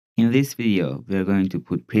In this video, we are going to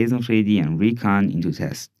put Prisma3D and Reconn into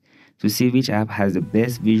test to see which app has the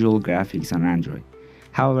best visual graphics on Android.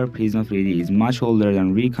 However, Prisma3D is much older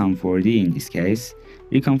than Reconn4D in this case.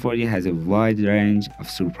 Reconn4D has a wide range of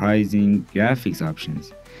surprising graphics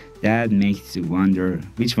options that makes you wonder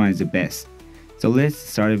which one is the best. So let's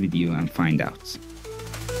start the video and find out.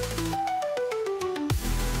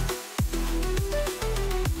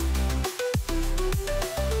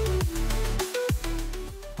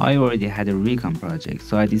 I already had a Reconn project,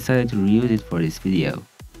 so I decided to reuse it for this video.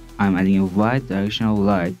 I'm adding a wide directional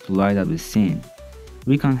light to light up the scene.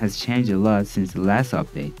 Reconn has changed a lot since the last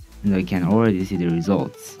update, and I can already see the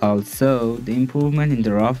results. Also, the improvement in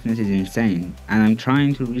the roughness is insane, and I'm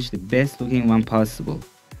trying to reach the best looking one possible.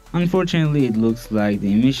 Unfortunately, it looks like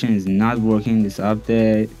the emission is not working this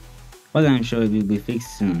update, but I'm sure it will be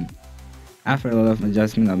fixed soon. After a lot of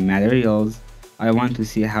adjustment of materials, I want to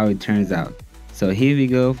see how it turns out. So here we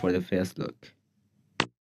go for the first look.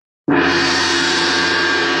 I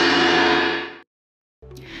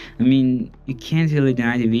mean, you can't really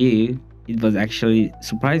deny the view. It was actually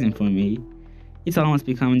surprising for me. It's almost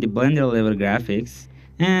becoming the Blender level graphics.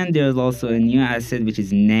 And there's also a new asset which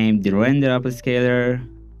is named the render upscaler,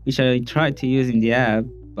 which I tried to use in the app,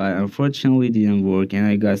 but unfortunately didn't work and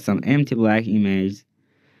I got some empty black image.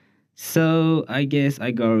 So I guess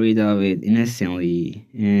I got rid of it innocently,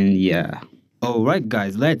 and yeah. Alright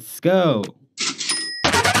guys, let's go!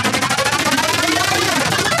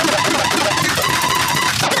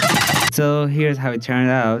 So here's how it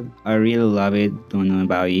turned out. I really love it, don't know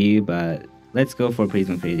about you, but let's go for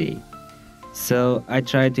Prisma3D. So I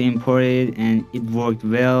tried to import it and it worked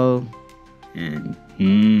well, and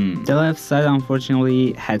the left side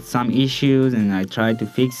unfortunately had some issues and I tried to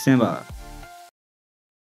fix them, but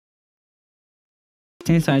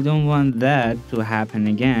since I don't want that to happen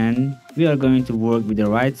again, we are going to work with the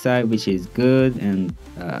right side, which is good, and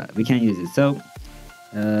we can use it. So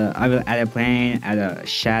I will add a plane, add a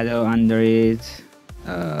shadow under it,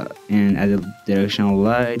 and add a directional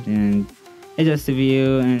light and adjust the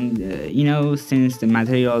view. And you know, since the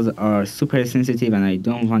materials are super sensitive and I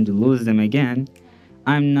don't want to lose them again,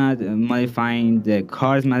 I'm not modifying the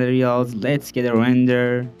car's materials. Let's get a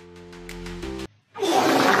render.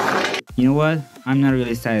 You know what? I'm not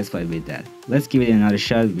really satisfied with that. Let's give it another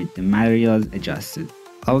shot with the materials adjusted.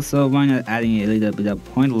 Also, why not adding a little bit of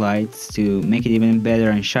point lights to make it even better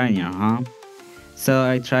and shinier, huh? So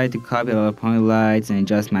I tried to copy a lot of point lights and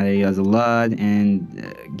adjust materials a lot and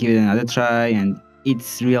give it another try, and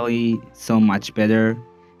it's really so much better.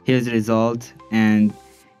 Here's the result, and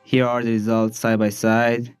here are the results side by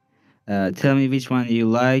side. Tell me which one you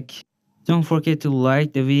like. Don't forget to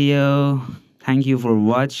like the video. Thank you for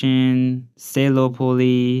watching. Stay low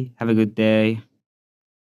poly. Have a good day.